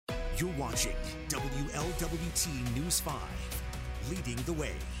You're watching WLWT News 5, leading the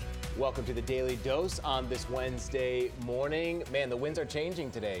way. Welcome to the Daily Dose on this Wednesday morning. Man, the winds are changing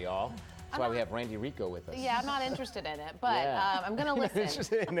today, y'all. That's why we have Randy Rico with us. Yeah, I'm not interested in it, but I'm going to listen.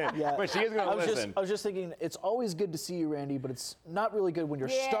 Interested in it. Yeah. But she is going to listen. I was just thinking, it's always good to see you, Randy, but it's not really good when you're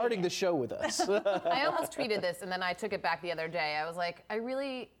starting the show with us. I almost tweeted this, and then I took it back the other day. I was like, I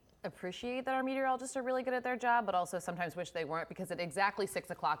really appreciate that our meteorologists are really good at their job, but also sometimes wish they weren't, because at exactly 6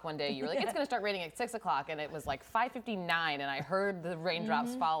 o'clock one day, you were like, it's going to start raining at 6 o'clock, and it was like 5:59, and I heard the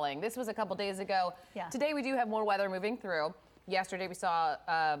raindrops falling. This was a couple days ago. Yeah. Today we do have more weather moving through. Yesterday we saw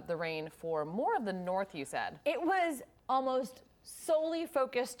the rain for more of the north, you said. It was almost solely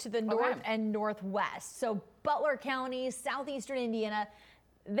focused to the north and northwest. So Butler County, southeastern Indiana,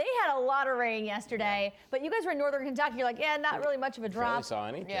 they had a lot of rain yesterday, but you guys were in northern Kentucky. You're like, not really much of a drop. Barely saw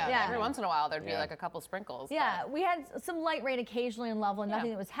anything. Yeah, every once in a while there'd be like a couple sprinkles. Yeah, we had some light rain occasionally in Loveland,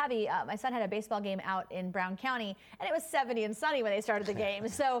 nothing that was heavy. My son had a baseball game out in Brown County, and it was 70 and sunny when they started the game.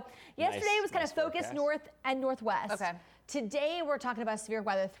 So yesterday was kind of focused north and northwest. Okay. Today we're talking about a severe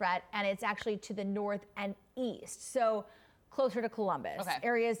weather threat, and it's actually to the north and east. So closer to Columbus,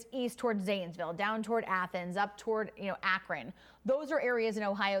 areas east toward Zanesville, down toward Athens, up toward Akron. Those are areas in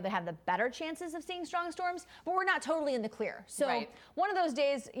Ohio that have the better chances of seeing strong storms, but we're not totally in the clear. So one of those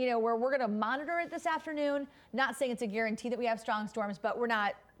days, where we're going to monitor it this afternoon. Not saying it's a guarantee that we have strong storms, but we're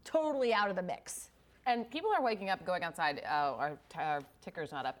not totally out of the mix. And people are waking up, going outside. Our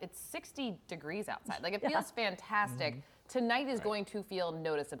ticker's not up. It's 60 degrees outside. Like, it feels fantastic. Tonight is going to feel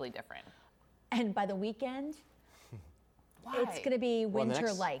noticeably different. And by the weekend, it's going to be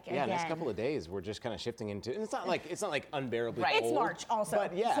winter-like again. Yeah, next couple of days we're just kind of shifting into, and it's not like unbearably cold. It's March also.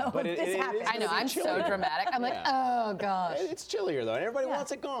 But but it is. I know, I'm so dramatic. I'm like, oh gosh. It's chillier though, and everybody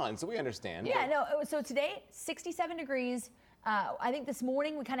wants it gone, so we understand. Yeah, no. So today, 67 degrees. I think this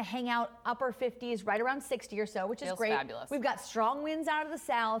morning we kind of hang out upper 50s, right around 60 or so, which is great. Fabulous. We've got strong winds out of the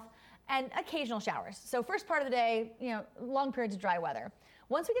south and occasional showers. So first part of the day, long periods of dry weather.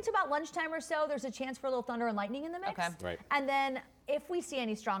 Once we get to about lunchtime or so, there's a chance for a little thunder and lightning in the mix. Okay. Right. And then if we see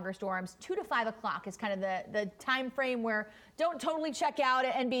any stronger storms, 2 to 5 o'clock is kind of the time frame where don't totally check out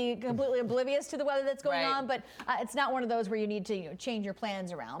and be completely oblivious to the weather that's going on. But it's not one of those where you need to change your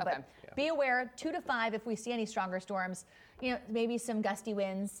plans around. But be aware, 2 to 5 if we see any stronger storms. Maybe some gusty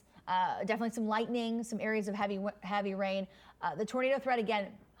winds, definitely some lightning, some areas of heavy rain. The tornado threat, again,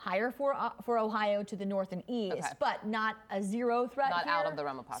 higher for Ohio to the north and east, but not a zero threat. Not here. out of the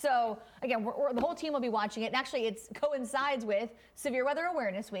realm of possibility. So again, the whole team will be watching it. And actually, it coincides with Severe Weather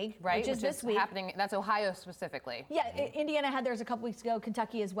Awareness Week, which is this week. Happening. That's Ohio specifically. Yeah, Indiana had theirs a couple weeks ago.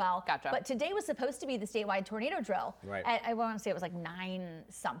 Kentucky as well. Gotcha. But today was supposed to be the statewide tornado drill. Right. I want to say it was like 9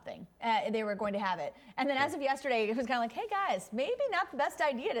 something. They were going to have it, and then as of yesterday, it was kind of like, hey guys, maybe not the best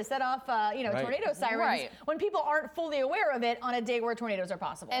idea to set off tornado sirens when people aren't fully aware of it on a day where tornadoes are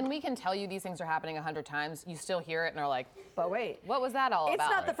possible. And we can tell you these things are happening 100 times. You still hear it and are like, but wait, what was that all about?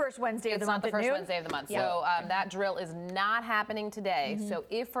 It's not the first Wednesday of the month. It's not the first Wednesday of the month. So that drill is not happening today. So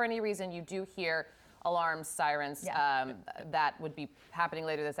if for any reason you do hear alarms, sirens, that would be happening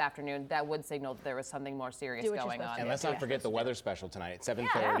later this afternoon, that would signal that there was something more serious going on. And let's not forget the weather special tonight at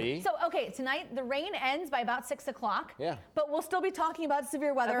 7:30. So, tonight the rain ends by about 6 o'clock. Yeah. But we'll still be talking about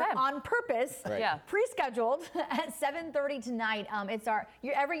severe weather on purpose, pre-scheduled at 7:30 tonight. It's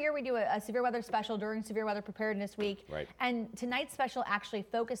every year we do a severe weather special during Severe Weather Preparedness Week. Right. And tonight's special actually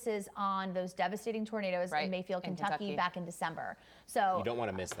focuses on those devastating tornadoes in Mayfield, Kentucky back in December. So you don't want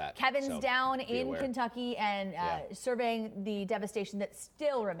to miss that. Kevin's down in Kentucky and surveying the devastation that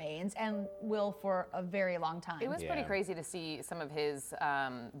still remains and will for a very long time. It was pretty crazy to see some of his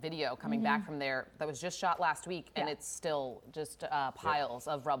video coming back from there that was just shot last week, and it's still just piles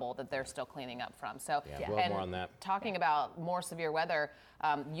of rubble that they're still cleaning up from. So, we'll have more on that. Talking about more severe weather,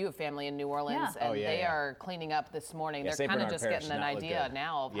 you have family in New Orleans, and they are cleaning up this morning. They're kind of just getting an idea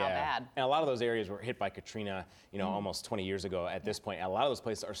now of how bad. And a lot of those areas were hit by Katrina, almost 20 years ago at this point. And a lot of those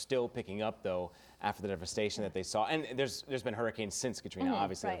places are still picking up, though, after the devastation that they saw. And there's been hurricanes since Katrina,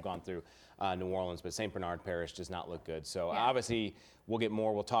 obviously, that have gone through New Orleans, but St. Bernard Parish does not look good. So obviously, we'll get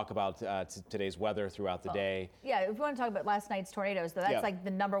more. We'll talk about today's weather throughout the day. Yeah, if we want to talk about last night's tornadoes, though, that's like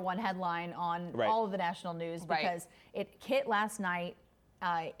the #1 headline on all of the national news because it hit last night.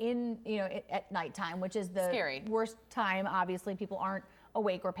 At nighttime, which is the worst time. Obviously, people aren't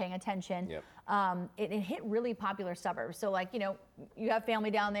awake or paying attention. Yep. It hit really popular suburbs. So, you have family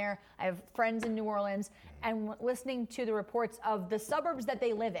down there. I have friends in New Orleans, and listening to the reports of the suburbs that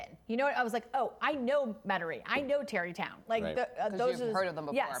they live in. I was like, oh, I know Metairie. I know Tarrytown. Those you've heard of them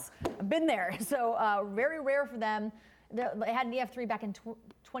before. Yes, I've been there. So, very rare for them. They had an EF3 back in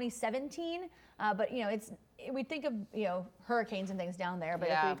 2017, but we think of hurricanes and things down there. But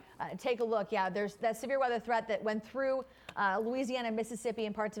if we take a look, there's that severe weather threat that went through Louisiana, Mississippi,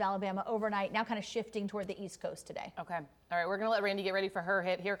 and parts of Alabama overnight. Now kind of shifting toward the East Coast today. Okay. All right. We're gonna let Randy get ready for her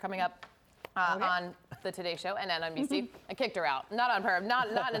hit here coming up. On the Today Show and then on NBC. I kicked her out. Not on her, not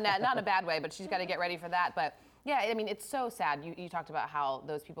in a bad way, but she's got to get ready for that. But yeah, I mean, it's so sad. You talked about how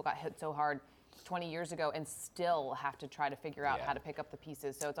those people got hit so hard 20 years ago and still have to try to figure out how to pick up the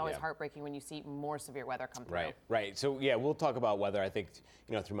pieces. So it's always heartbreaking when you see more severe weather come through. Right. So we'll talk about weather, I think,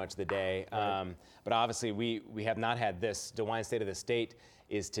 through much of the day. But obviously we have not had this. DeWine State of the State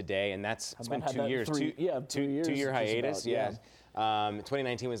is today, and it's been 2 years. 2 years. 2 year hiatus.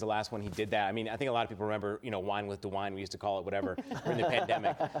 2019 was the last one he did that. I mean, I think a lot of people remember, Wine with DeWine, we used to call it whatever, during the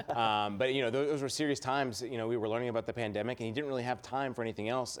pandemic. But, those were serious times. We were learning about the pandemic, and he didn't really have time for anything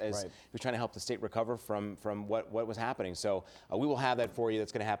else as he was trying to help the state recover from what was happening. So we will have that for you.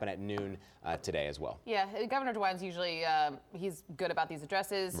 That's going to happen at noon today as well. Yeah, Governor DeWine's usually, he's good about these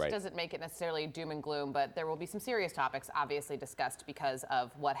addresses. Doesn't make it necessarily doom and gloom, but there will be some serious topics obviously discussed because of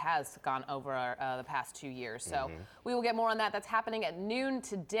what has gone over the past 2 years. So we will get more on that. That's happening at noon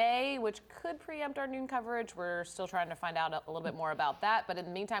today, which could preempt our noon coverage. We're still trying to find out a little bit more about that. But in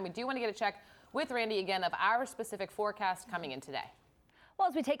the meantime, we do want to get a check with Randy again of our specific forecast coming in today. Well,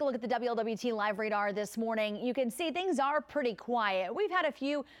 as we take a look at the WLWT live radar this morning, you can see things are pretty quiet. We've had a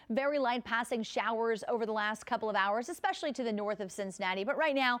few very light passing showers over the last couple of hours, especially to the north of Cincinnati. But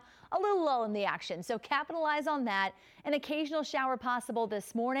right now, a little lull in the action. So capitalize on that. An occasional shower possible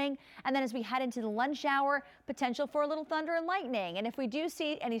this morning. And then as we head into the lunch hour, potential for a little thunder and lightning. And if we do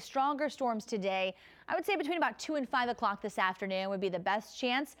see any stronger storms today, I would say between about 2 and 5 o'clock this afternoon would be the best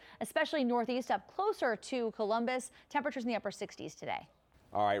chance, especially northeast up closer to Columbus. Temperatures in the upper 60s today.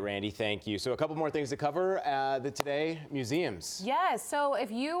 All right, Randy, thank you. So a couple more things to cover. The Today museums. Yes, so if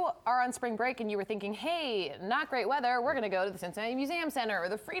you are on spring break and you were thinking, hey, not great weather, we're going to go to the Cincinnati Museum Center or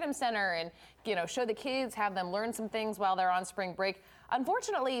the Freedom Center and, show the kids, have them learn some things while they're on spring break.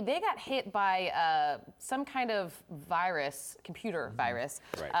 Unfortunately, they got hit by some kind of virus, computer virus.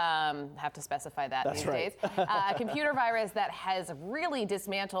 Have to specify that these days. A computer virus that has really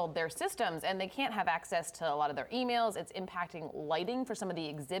dismantled their systems, and they can't have access to a lot of their emails. It's impacting lighting for some of the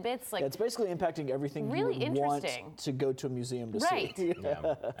exhibits. It's basically impacting everything really you would want to go to a museum to see.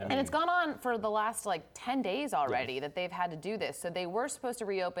 And it's gone on for the last 10 days already that they've had to do this. So they were supposed to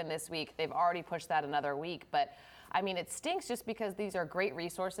reopen this week. They've already pushed that another week, but I mean, it stinks just because these are great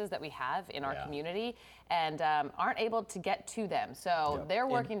resources that we have in our community and aren't able to get to them. So they're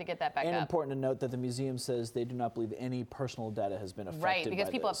working to get that back up. And important to note that the museum says they do not believe any personal data has been affected. Right, because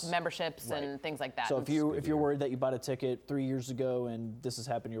people have memberships and things like that. So if you're worried that you bought a ticket 3 years ago and this has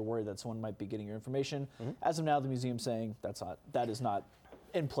happened, you're worried that someone might be getting your information. As of now, the museum's saying that is not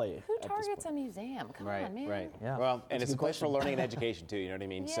in play. Who targets a museum? Come on, man. Right. Yeah. Well, and it's a place for learning and education too. You know what I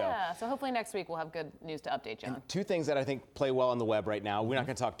mean? Yeah. So hopefully next week we'll have good news to update you on. Two things that I think play well on the web right now. We're not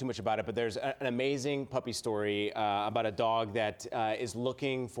going to talk too much about it, but there's an amazing puppy story about a dog that is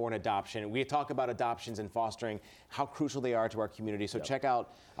looking for an adoption. We talk about adoptions and fostering, how crucial they are to our community. So check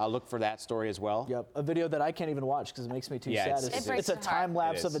out, look for that story as well. Yep. A video that I can't even watch because it makes me too sad. It's a time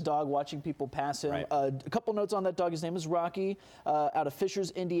lapse of a dog watching people pass him. A couple notes on that dog. His name is Rocky, out of Fishers,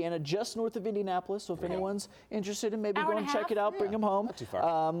 Indiana, just north of Indianapolis. So if anyone's interested in maybe going and check it out, bring him home. Not too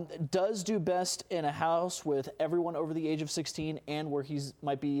far. Does do best in a house with everyone over the age of 16 and where he's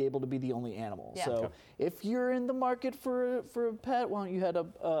might be able to be the only animal. So if you're in the market for a pet, why don't you head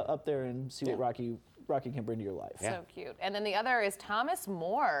up there and see what Rocky can bring to your life. So cute. And then the other is Thomas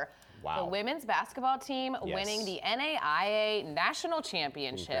More. The women's basketball team winning the NAIA National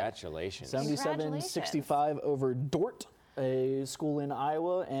Championship. Congratulations. 77-65 over Dordt, a school in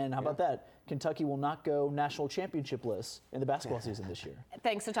Iowa. And how about that? Kentucky will not go national championship list in the basketball season this year.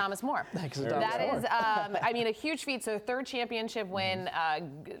 Thanks to Thomas More. Thanks to Thomas More. That is, I mean, a huge feat. So third championship win, I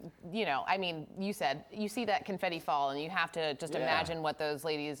mean, you see that confetti fall and you have to just imagine what those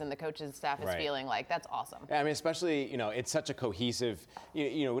ladies and the coaches staff is feeling like. That's awesome. Yeah, I mean, especially, it's such a cohesive,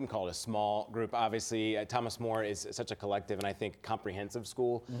 we wouldn't call it a small group. Obviously, Thomas More is such a collective and I think comprehensive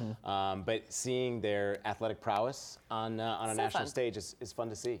school. But seeing their athletic prowess on a national stage is fun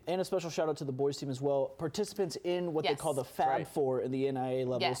to see. And a special shout out to the boys team as well. Participants in what they call the Fab Four in the NAIA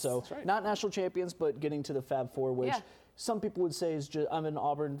level. So not national champions, but getting to the Fab Four, which some people would say is just, I'm an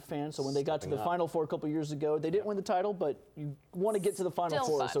Auburn fan, so when they got to the Final Four a couple years ago, they didn't win the title, but you want to get to the Final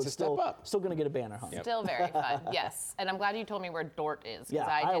Four, so it's still going to get a banner hung. Still very fun, yes. And I'm glad you told me where Dordt is, because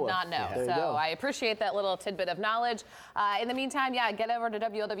I Iowa. did not know. So I appreciate that little tidbit of knowledge. In the meantime, get over to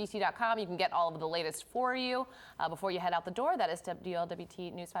WLWT.com. You can get all of the latest for you before you head out the door. That is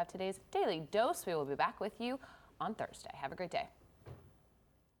WLWT News 5 Today's Daily Dose. We will be back with you on Thursday. Have a great day.